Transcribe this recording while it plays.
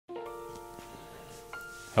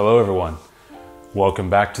Hello everyone, welcome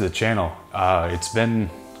back to the channel. It's been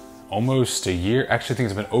almost a year, actually I think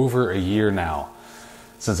it's been over a year now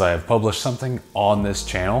since I have published something on this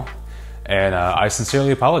channel, and I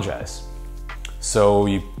sincerely apologize. So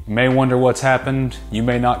you may wonder what's happened, you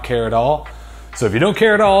may not care at all. So if you don't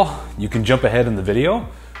care at all, you can jump ahead in the video.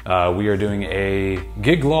 We are doing a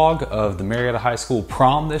gig log of the Marietta High School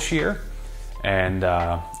prom this year. And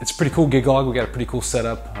it's a pretty cool gig log. We got a pretty cool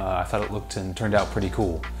setup. I thought it looked and turned out pretty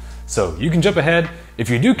cool. So you can jump ahead.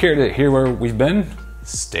 If you do care to hear where we've been,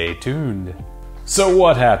 stay tuned. So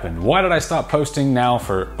what happened? Why did I stop posting now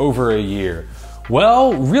for over a year?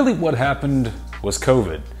 Well, really what happened was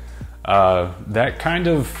COVID. That kind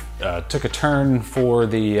of took a turn for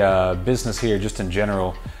the business here just in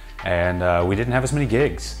general, and we didn't have as many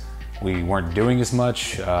gigs. We weren't doing as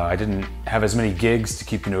much. I didn't have as many gigs to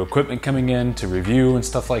keep the new equipment coming in, to review and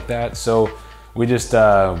stuff like that. So we just,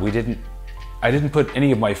 I didn't put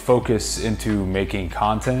any of my focus into making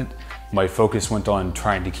content. My focus went on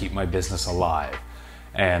trying to keep my business alive.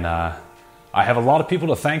 And I have a lot of people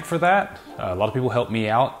to thank for that. A lot of people helped me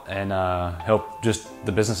out and help just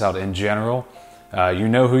the business out in general. You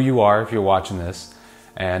know who you are if you're watching this.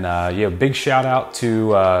 And yeah, big shout out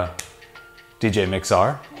to DJ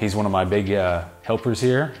Mixar. He's one of my big helpers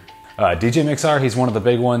here. DJ Mixar, he's one of the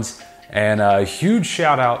big ones. And a huge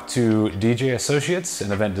shout out to DJ Associates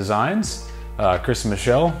and Event Designs. Chris and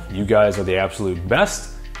Michelle, you guys are the absolute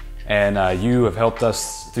best. And you have helped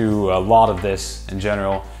us through a lot of this in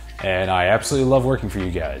general. And I absolutely love working for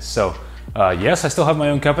you guys. So yes, I still have my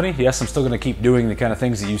own company. Yes, I'm still gonna keep doing the kind of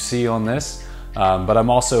things that you see on this. But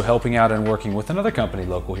I'm also helping out and working with another company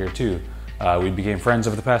local here too. We became friends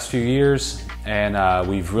over the past few years, and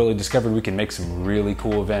we've really discovered we can make some really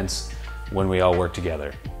cool events when we all work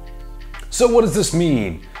together. So what does this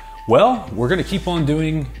mean? Well, we're gonna keep on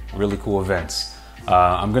doing really cool events.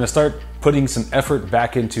 I'm gonna start putting some effort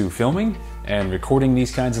back into filming and recording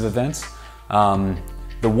these kinds of events.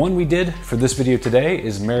 The one we did for this video today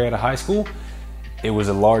is Marietta High School. It was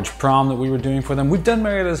a large prom that we were doing for them. We've done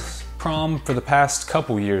Marietta's prom for the past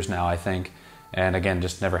couple years now, I think. And again,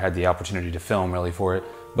 just never had the opportunity to film really for it.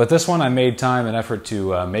 But this one I made time and effort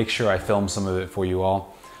to make sure I filmed some of it for you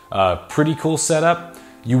all. Pretty cool setup.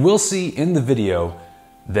 You will see in the video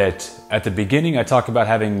that at the beginning I talk about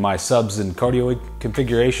having my subs in cardioid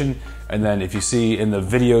configuration, and then if you see in the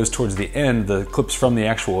videos towards the end, the clips from the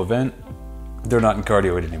actual event, they're not in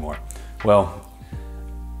cardioid anymore. Well,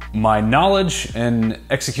 my knowledge and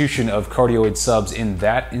execution of cardioid subs in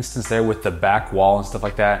that instance there with the back wall and stuff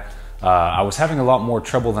like that, I was having a lot more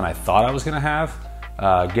trouble than I thought I was gonna have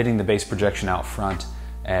getting the base projection out front.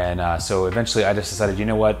 And so eventually I just decided, you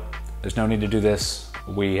know what, there's no need to do this.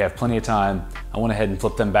 We have plenty of time. I went ahead and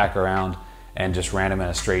flipped them back around and just ran them in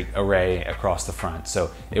a straight array across the front. So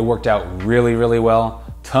it worked out really, really well.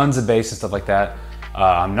 Tons of bass and stuff like that.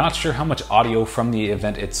 I'm not sure how much audio from the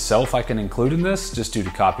event itself I can include in this, just due to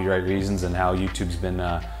copyright reasons and how YouTube's been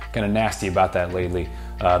kind of nasty about that lately.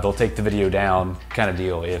 They'll take the video down kind of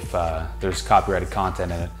deal if there's copyrighted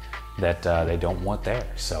content in it that they don't want there.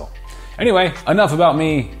 So anyway, enough about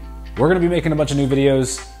me. We're gonna be making a bunch of new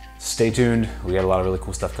videos. Stay tuned, we got a lot of really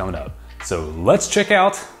cool stuff coming up. So let's check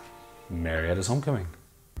out Marietta's Homecoming.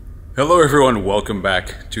 Hello everyone, welcome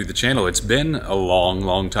back to the channel. It's been a long,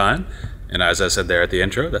 long time. And as I said there at the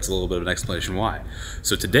intro, that's a little bit of an explanation why.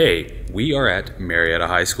 So today, we are at Marietta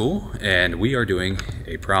High School, and we are doing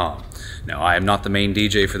a prom. Now, I am not the main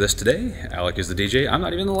DJ for this today. Alec is the DJ. I'm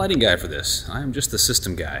not even the lighting guy for this. I am just the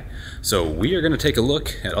system guy. So we are gonna take a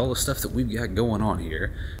look at all the stuff that we've got going on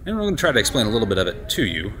here, and we're gonna try to explain a little bit of it to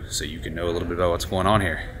you, so you can know a little bit about what's going on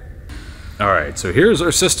here. All right, so here's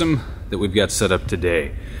our system that we've got set up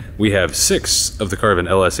today. We have 6 of the Carvin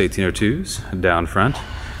LS1802s down front.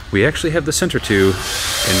 We actually have the center 2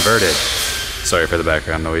 inverted. Sorry for the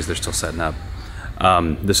background noise, they're still setting up.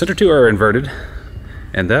 The center 2 are inverted,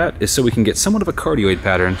 and that is so we can get somewhat of a cardioid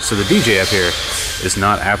pattern, so the DJ up here is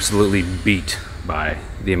not absolutely beat by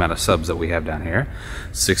the amount of subs that we have down here.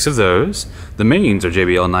 6 of those. The mains are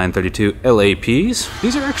JBL 932 LAPs.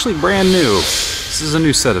 These are actually brand new. This is a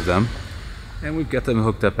new set of them, and we've got them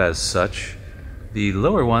hooked up as such. The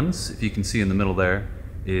lower ones, if you can see in the middle there,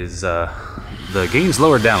 is the gain's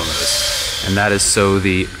lowered down on this, and that is so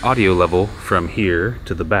the audio level from here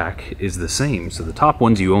to the back is the same. So the top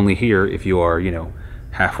ones you only hear if you are, you know,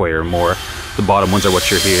 halfway or more. The bottom ones are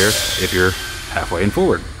what you're here if you're halfway and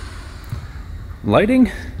forward.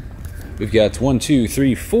 Lighting, we've got 1, 2,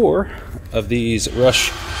 3, 4 of these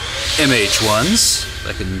Rush MH1s.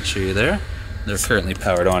 I can show you there. They're currently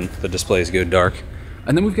powered on. The displays go dark.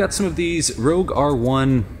 And then we've got some of these Rogue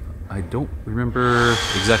R1 I don't remember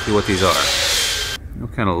exactly what these are. We'll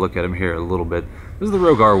kind of look at them here a little bit. These are the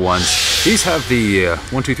Rogue R1s. These have the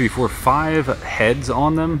 1, 2, 3, 4, 5 heads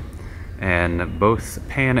on them, and both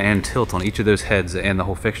pan and tilt on each of those heads, and the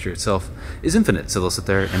whole fixture itself is infinite, so they'll sit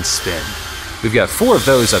there and spin. We've got 4 of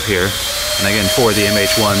those up here, and again 4 of the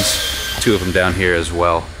MH1s, 2 of them down here as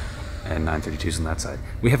well, and 932s on that side.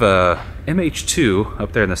 We have a MH2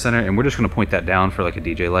 up there in the center, and we're just going to point that down for like a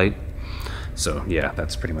DJ light. So yeah,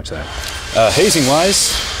 that's pretty much that. Hazing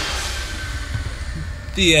wise,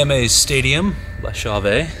 the MA Stadium La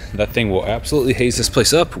Chave. That thing will absolutely haze this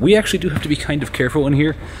place up. We actually do have to be kind of careful in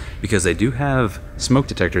here because they do have smoke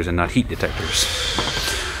detectors and not heat detectors.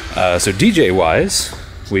 So DJ wise,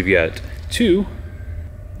 we've got 2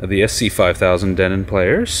 of the SC5000 Denon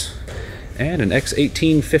players and an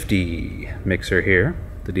X1850 mixer here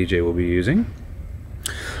the DJ will be using.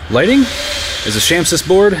 Lighting is a Shamsys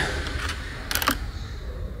board.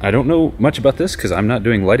 I don't know much about this because I'm not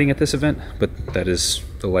doing lighting at this event, but that is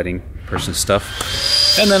the lighting person's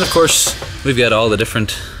stuff. And then of course, we've got all the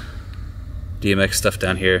different DMX stuff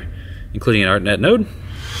down here, including an ArtNet node.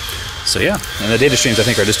 So yeah, and the data streams I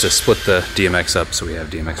think are just to split the DMX up so we have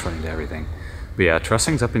DMX running to everything. But yeah,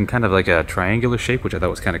 trussing's up in kind of like a triangular shape, which I thought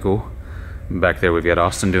was kind of cool. Back there we've got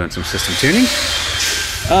Austin doing some system tuning.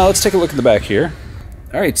 Let's take a look at the back here.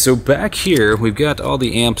 Alright, so back here we've got all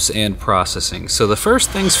the amps and processing. So the first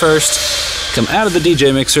things first, come out of the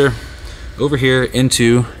DJ mixer over here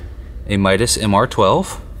into a Midas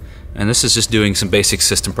MR12, and this is just doing some basic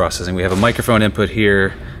system processing. We have a microphone input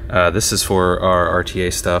here. This is for our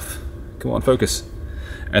RTA stuff. Come on, focus.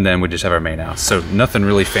 And then we just have our main out. So nothing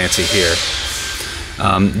really fancy here.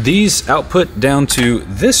 These output down to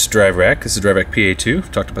this drive rack. This is drive rack PA2.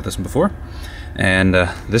 I've talked about this one before. And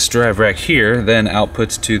this drive rack here then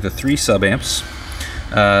outputs to the 3 sub amps. 2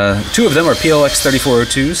 of them are PLX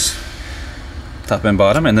 3402s, top and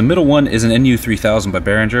bottom, and the middle one is an NU3000 by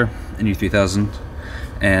Behringer, NU3000.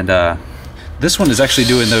 And this one is actually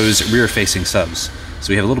doing those rear-facing subs,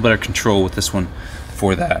 so we have a little better control with this one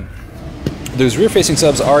for that. Those rear-facing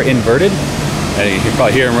subs are inverted. You can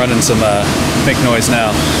probably hear them running some pink noise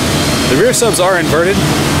now. The rear subs are inverted,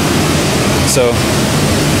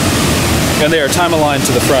 and they are time aligned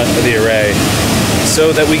to the front of the array so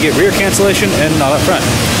that we get rear cancellation and not up front.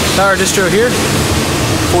 Power distro here,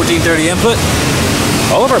 1430 input.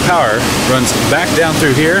 All of our power runs back down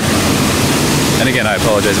through here, and again I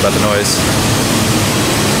apologize about the noise.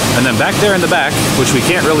 And then back there in the back, which we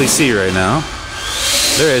can't really see right now,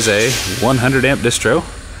 there is a 100 amp distro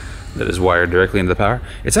that is wired directly into the power.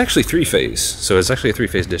 It's actually 3-phase, so it's actually a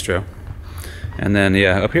 3-phase distro. And then,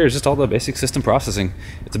 yeah, up here is just all the basic system processing.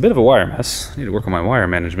 It's a bit of a wire mess. I need to work on my wire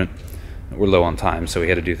management. We're low on time, so we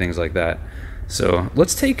had to do things like that. So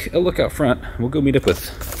let's take a look out front. We'll go meet up with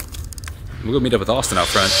Austin out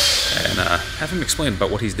front and have him explain about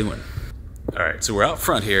what he's doing. All right, so we're out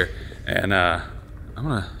front here, and I'm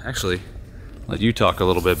gonna actually let you talk a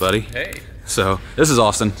little bit, buddy. Hey. So this is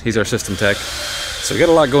Austin. He's our system tech. So we got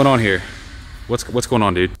a lot going on here. What's going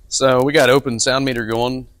on, dude? So we got open sound meter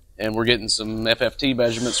going, and we're getting some FFT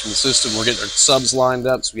measurements from the system. We're getting our subs lined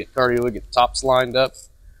up, so we get cardio, we get the tops lined up.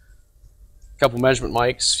 A couple measurement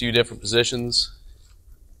mics, a few different positions.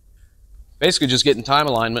 Basically just getting time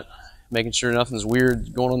alignment, making sure nothing's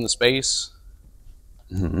weird going on in the space.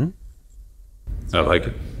 Mm-hmm. I like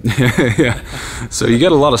it. Yeah. So you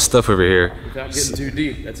got a lot of stuff over here. Without getting too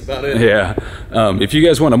deep, that's about it. Yeah. If you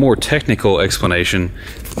guys want a more technical explanation,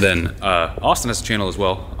 then Austin has a channel as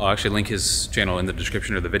well. I'll actually link his channel in the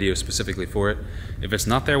description of the video specifically for it. If it's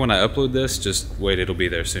not there when I upload this, just wait, it'll be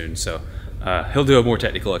there soon. So he'll do a more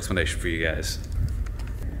technical explanation for you guys.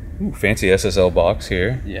 Ooh, fancy SSL box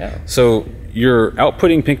here. Yeah. So you're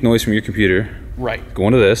outputting pink noise from your computer. Right.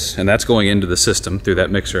 Going to this, and that's going into the system through that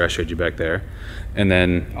mixer I showed you back there. And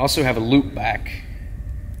then also have a loop back.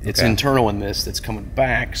 It's okay. Internal in this that's coming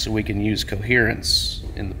back, so we can use coherence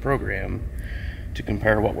in the program to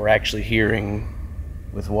compare what we're actually hearing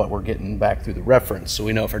with what we're getting back through the reference, so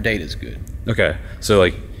we know if our data is good. Okay, so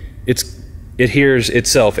like it hears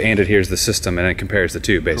itself and it hears the system, and it compares the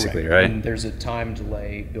two, basically. Correct. Right? And there's a time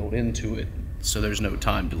delay built into it, so there's no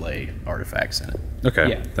time delay artifacts in it. Okay,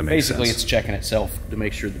 yeah, that makes basically sense. it's checking itself to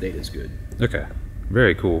make sure the data is good. Okay,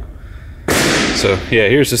 very cool. So yeah,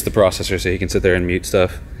 here's just the processor, so you can sit there and mute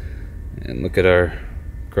stuff and look at our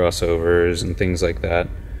crossovers and things like that.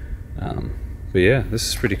 But yeah, this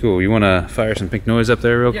is pretty cool. You want to fire some pink noise up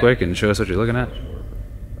there real quick and show us what you're looking at?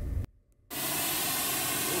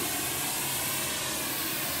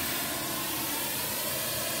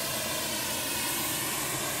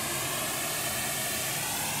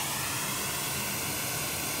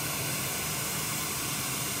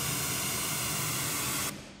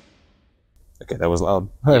 Okay, that was loud.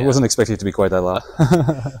 Yeah. I wasn't expecting it to be quite that loud.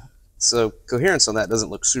 So coherence on that doesn't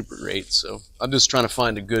look super great. So I'm just trying to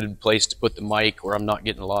find a good place to put the mic where I'm not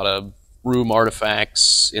getting a lot of room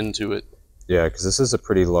artifacts into it. Yeah, because this is a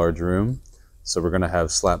pretty large room. So we're going to have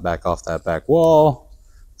slap back off that back wall,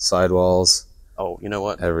 side walls. Oh, you know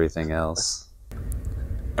what? Everything else.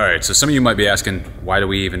 All right, so some of you might be asking, why do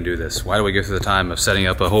we even do this? Why do we go through the time of setting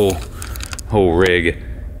up a whole rig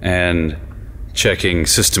and checking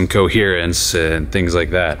system coherence and things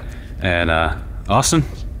like that? And Austin,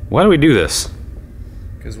 why do we do this?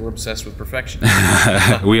 Because we're obsessed with perfection.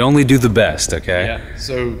 We only do the best, okay? Yeah,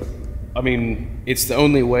 so, I mean, it's the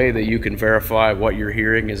only way that you can verify what you're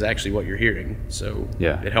hearing is actually what you're hearing. So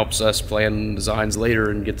yeah, it helps us plan designs later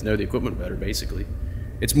and get to know the equipment better, basically.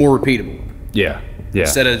 It's more repeatable. Yeah, yeah.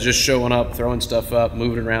 Instead of just showing up, throwing stuff up,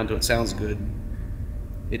 moving around till it sounds good.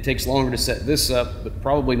 It takes longer to set this up, but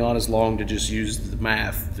probably not as long to just use the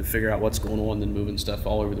math to figure out what's going on than moving stuff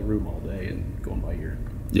all over the room all day and going by ear.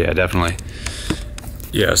 Yeah, definitely.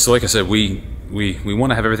 Yeah, so like I said, we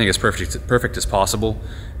want to have everything as perfect as possible,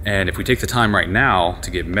 and if we take the time right now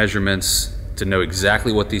to get measurements, to know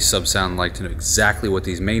exactly what these subs sound like, to know exactly what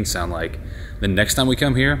these mains sound like, then next time we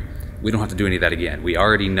come here, we don't have to do any of that again. We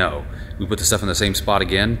already know. We put the stuff in the same spot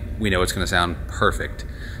again, we know it's going to sound perfect.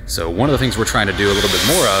 So one of the things we're trying to do a little bit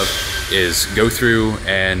more of is go through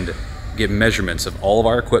and get measurements of all of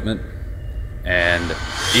our equipment, and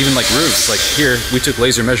even like rooms. Like here, we took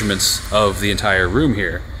laser measurements of the entire room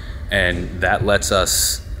here, and that lets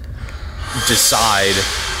us decide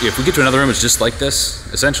if we get to another room it's just like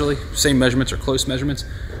this, essentially, same measurements or close measurements,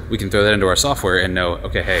 we can throw that into our software and know,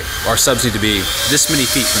 okay, hey, our subs need to be this many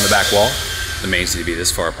feet from the back wall, the mains need to be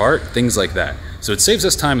this far apart, things like that. So it saves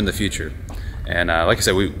us time in the future. And like I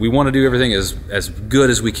said, we want to do everything as good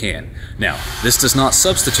as we can. Now, this does not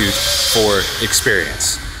substitute for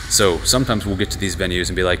experience. So sometimes we'll get to these venues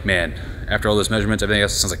and be like, man, after all those measurements, everything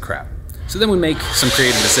else sounds like crap. So then we make some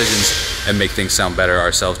creative decisions and make things sound better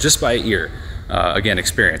ourselves just by ear. Again,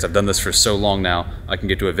 experience. I've done this for so long now, I can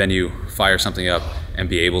get to a venue, fire something up, and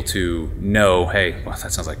be able to know, hey, well,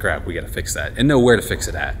 that sounds like crap, we got to fix that, and know where to fix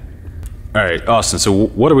it at. All right, Austin, so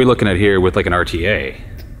what are we looking at here with like an RTA?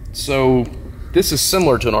 So this is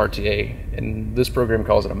similar to an RTA, and this program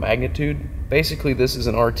calls it a magnitude. Basically, this is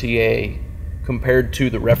an RTA compared to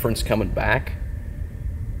the reference coming back.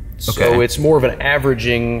 So it's more of an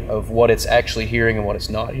averaging of what it's actually hearing and what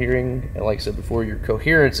it's not hearing. And like I said before, your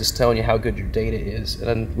coherence is telling you how good your data is.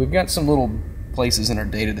 And we've got some little places in our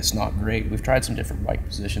data that's not great. We've tried some different mic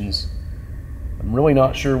positions. I'm really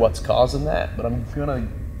not sure what's causing that, but I'm gonna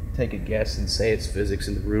take a guess and say it's physics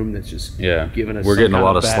in the room that's just giving us. We're getting a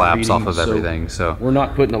lot of bad slaps reading, off of everything, so we're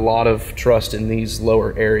not putting a lot of trust in these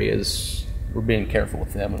lower areas. We're being careful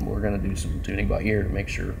with them, and we're going to do some tuning by ear to make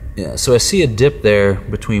sure. Yeah, so I see a dip there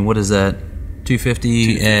between, what is that,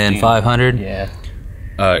 250 and 500? Yeah.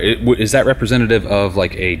 Is that representative of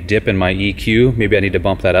like a dip in my EQ? Maybe I need to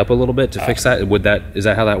bump that up a little bit to fix that? Is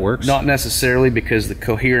that how that works? Not necessarily, because the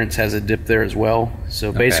coherence has a dip there as well.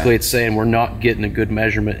 So basically it's saying we're not getting a good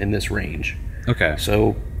measurement in this range. Okay.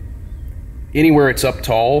 So anywhere it's up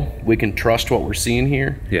tall, we can trust what we're seeing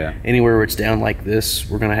here. Yeah. Anywhere where it's down like this,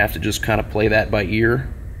 we're going to have to just kind of play that by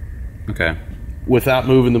ear. Okay. Without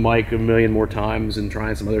moving the mic a million more times and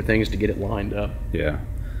trying some other things to get it lined up. Yeah.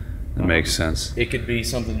 That makes sense. It could be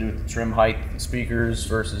something to do with the trim height of the speakers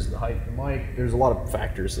versus the height of the mic. There's a lot of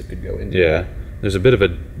factors that could go into it. Yeah. There's a bit of a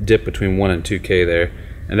dip between 1 and 2K there.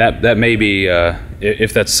 And that may be,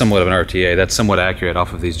 if that's somewhat of an RTA, that's somewhat accurate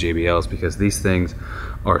off of these JBLs, because these things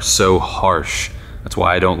are so harsh. That's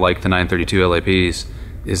why I don't like the 932 LAPs,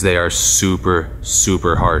 is they are super,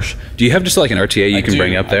 super harsh. Do you have just like an RTA you can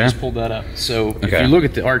bring up there? I just pulled that up. So if you look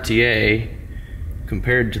at the RTA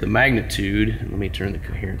compared to the magnitude, let me turn the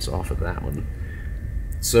coherence off of that one.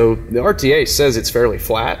 So the RTA says it's fairly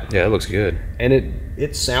flat. Yeah, it looks good. And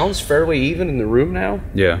it sounds fairly even in the room now.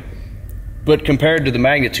 Yeah. But compared to the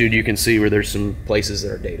magnitude, you can see where there's some places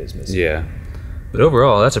that our data is missing. Yeah. But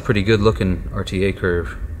overall, that's a pretty good looking RTA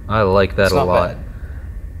curve. I like that a lot. Bad.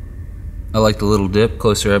 I like the little dip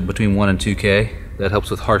closer up between 1 and 2K. That helps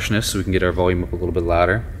with harshness, so we can get our volume up a little bit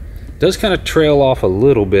louder. It does kind of trail off a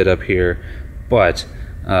little bit up here, but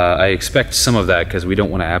I expect some of that because we don't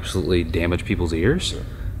want to absolutely damage people's ears. Sure.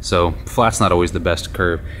 So flat's not always the best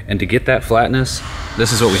curve. And to get that flatness,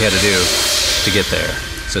 this is what we had to do to get there.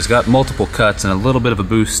 So it's got multiple cuts and a little bit of a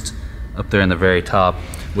boost up there in the very top,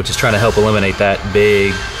 which is trying to help eliminate that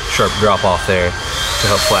big sharp drop off there to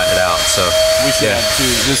help flatten it out. So we should add too,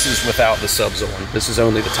 this is without the subs on. This is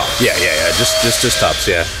only the tops. Yeah, just tops,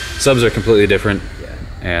 yeah. Subs are completely different. Yeah.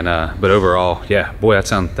 And but overall, yeah, boy,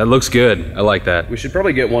 that looks good. I like that. We should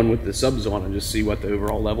probably get one with the subs on and just see what the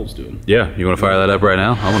overall level's doing. Yeah, you want to fire that up right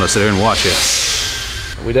now? I want to sit here and watch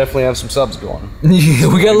it. We definitely have some subs going.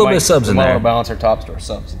 Yeah, we got a little bit of subs in there. We there. want to balance our tops to our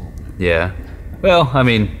subs a little bit. Yeah. Well, I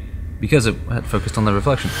mean, because it focused on the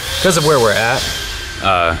reflection. Because of where we're at.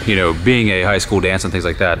 You know, being a high school dance and things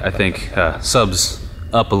like that, I think subs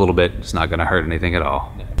up a little bit is not going to hurt anything at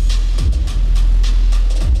all.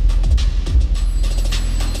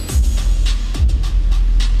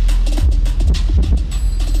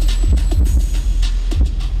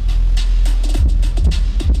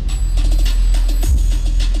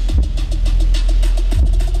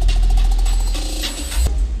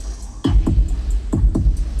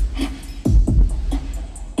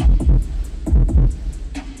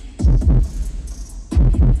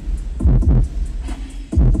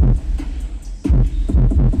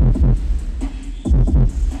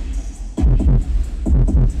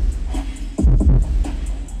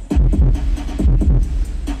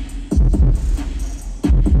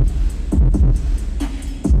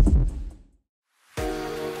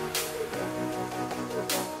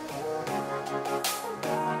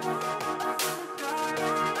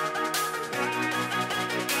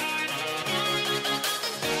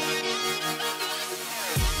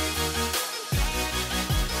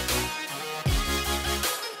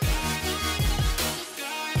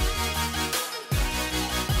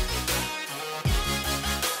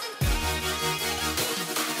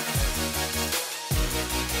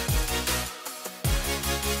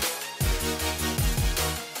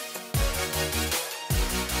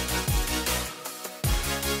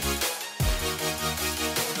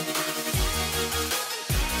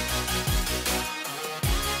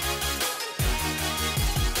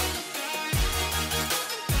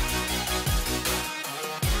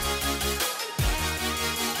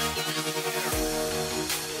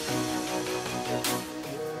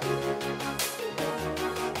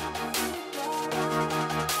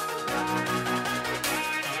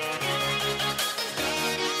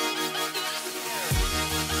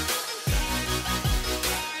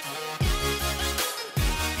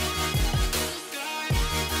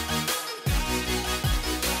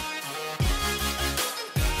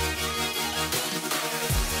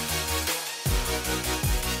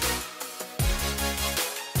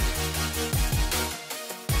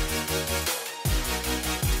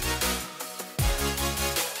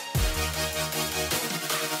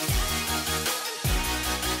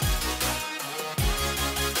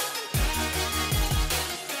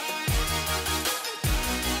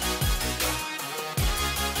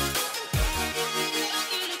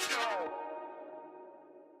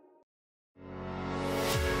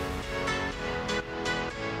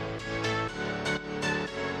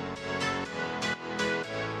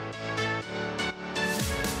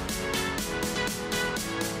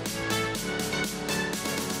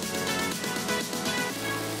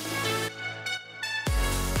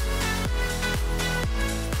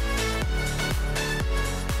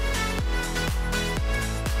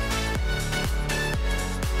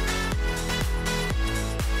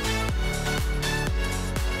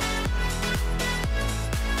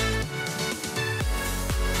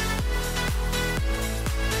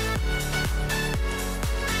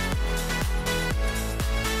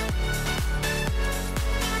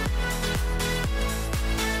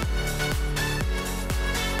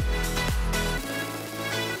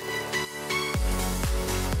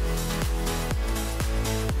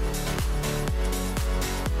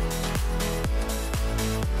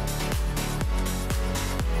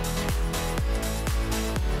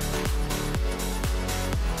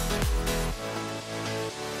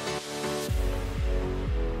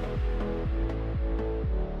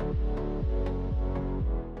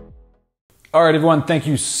 All right, everyone, thank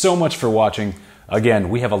you so much for watching. Again,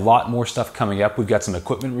 we have a lot more stuff coming up. We've got some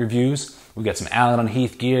equipment reviews. We've got some Allen on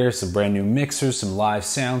Heath gear, some brand new mixers, some live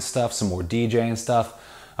sound stuff, some more DJing stuff.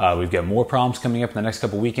 We've got more proms coming up in the next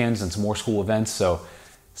couple weekends and some more school events, so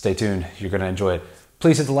stay tuned. You're going to enjoy it.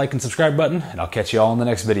 Please hit the like and subscribe button, and I'll catch you all in the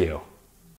next video.